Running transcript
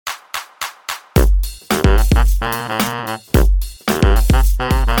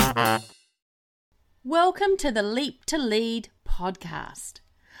Welcome to the Leap to Lead podcast.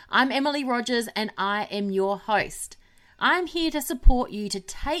 I'm Emily Rogers and I am your host. I'm here to support you to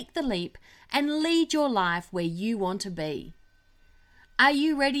take the leap and lead your life where you want to be. Are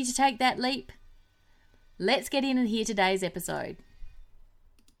you ready to take that leap? Let's get in and hear today's episode.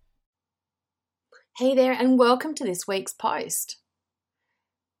 Hey there and welcome to this week's post.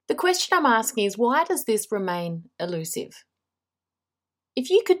 The question I'm asking is, why does this remain elusive? If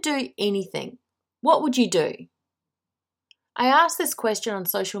you could do anything, what would you do? I asked this question on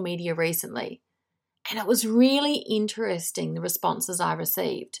social media recently, and it was really interesting the responses I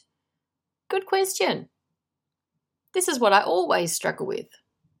received. Good question. This is what I always struggle with.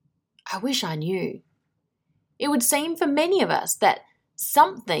 I wish I knew. It would seem for many of us that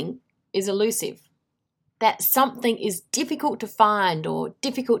something is elusive, that something is difficult to find or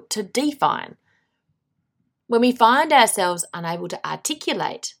difficult to define. When we find ourselves unable to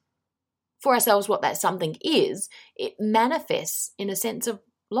articulate for ourselves what that something is, it manifests in a sense of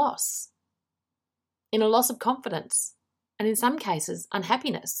loss, in a loss of confidence, and in some cases,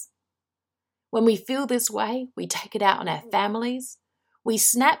 unhappiness. When we feel this way, we take it out on our families, we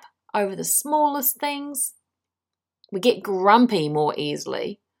snap over the smallest things, we get grumpy more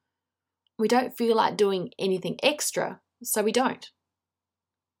easily, we don't feel like doing anything extra, so we don't.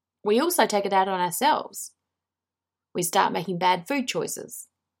 We also take it out on ourselves. We start making bad food choices.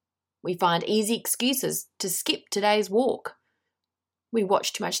 We find easy excuses to skip today's walk. We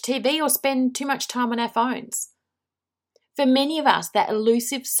watch too much TV or spend too much time on our phones. For many of us, that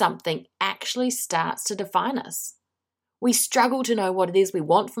elusive something actually starts to define us. We struggle to know what it is we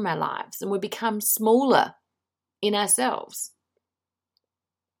want from our lives, and we become smaller in ourselves.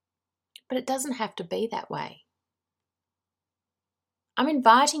 But it doesn't have to be that way. I'm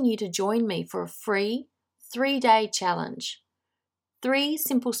inviting you to join me for a free 3-day challenge. 3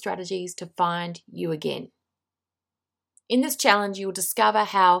 simple strategies to find you again. In this challenge, you'll discover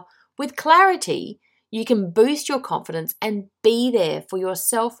how, with clarity, you can boost your confidence and be there for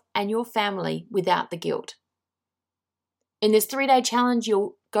yourself and your family without the guilt. In this 3-day challenge,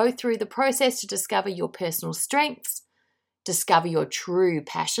 you'll go through the process to discover your personal strengths, discover your true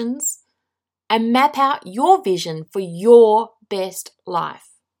passions, and map out your vision for your best life.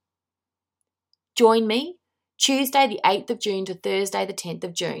 Join me Tuesday the 8th of June to Thursday the 10th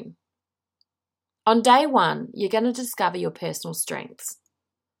of June. On day 1, you're going to discover your personal strengths.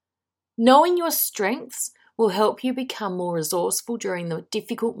 Knowing your strengths will help you become more resourceful during the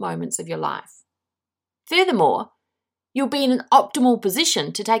difficult moments of your life. Furthermore, you'll be in an optimal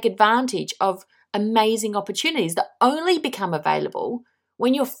position to take advantage of amazing opportunities that only become available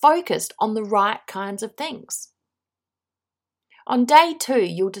when you're focused on the right kinds of things. On day 2,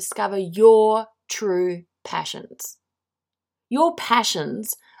 you'll discover your true passions. Your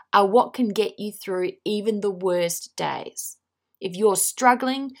passions are what can get you through even the worst days. If you're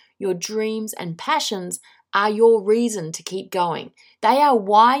struggling, your dreams and passions are your reason to keep going. They are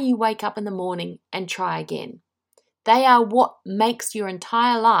why you wake up in the morning and try again. They are what makes your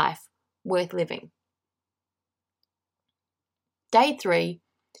entire life worth living. Day 3,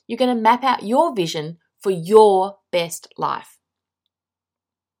 you're going to map out your vision for your best life.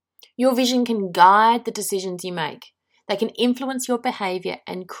 Your vision can guide the decisions you make. They can influence your behavior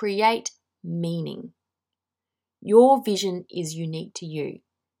and create meaning. Your vision is unique to you.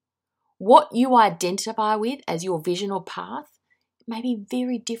 What you identify with as your vision or path may be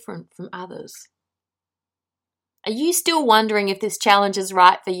very different from others. Are you still wondering if this challenge is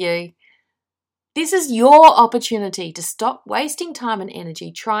right for you? This is your opportunity to stop wasting time and energy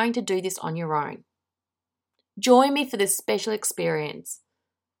trying to do this on your own. Join me for this special experience.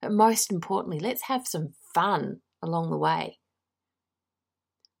 But most importantly, let's have some fun along the way.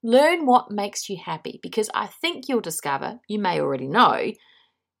 Learn what makes you happy, because I think you'll discover, you may already know,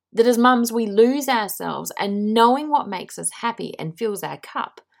 that as mums we lose ourselves, and knowing what makes us happy and fills our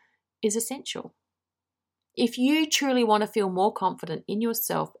cup is essential. If you truly want to feel more confident in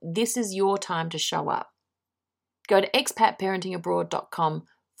yourself, this is your time to show up. Go to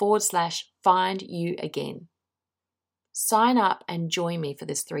expatparentingabroad.com/find you again. Sign up and join me for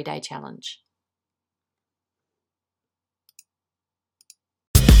this 3-day challenge.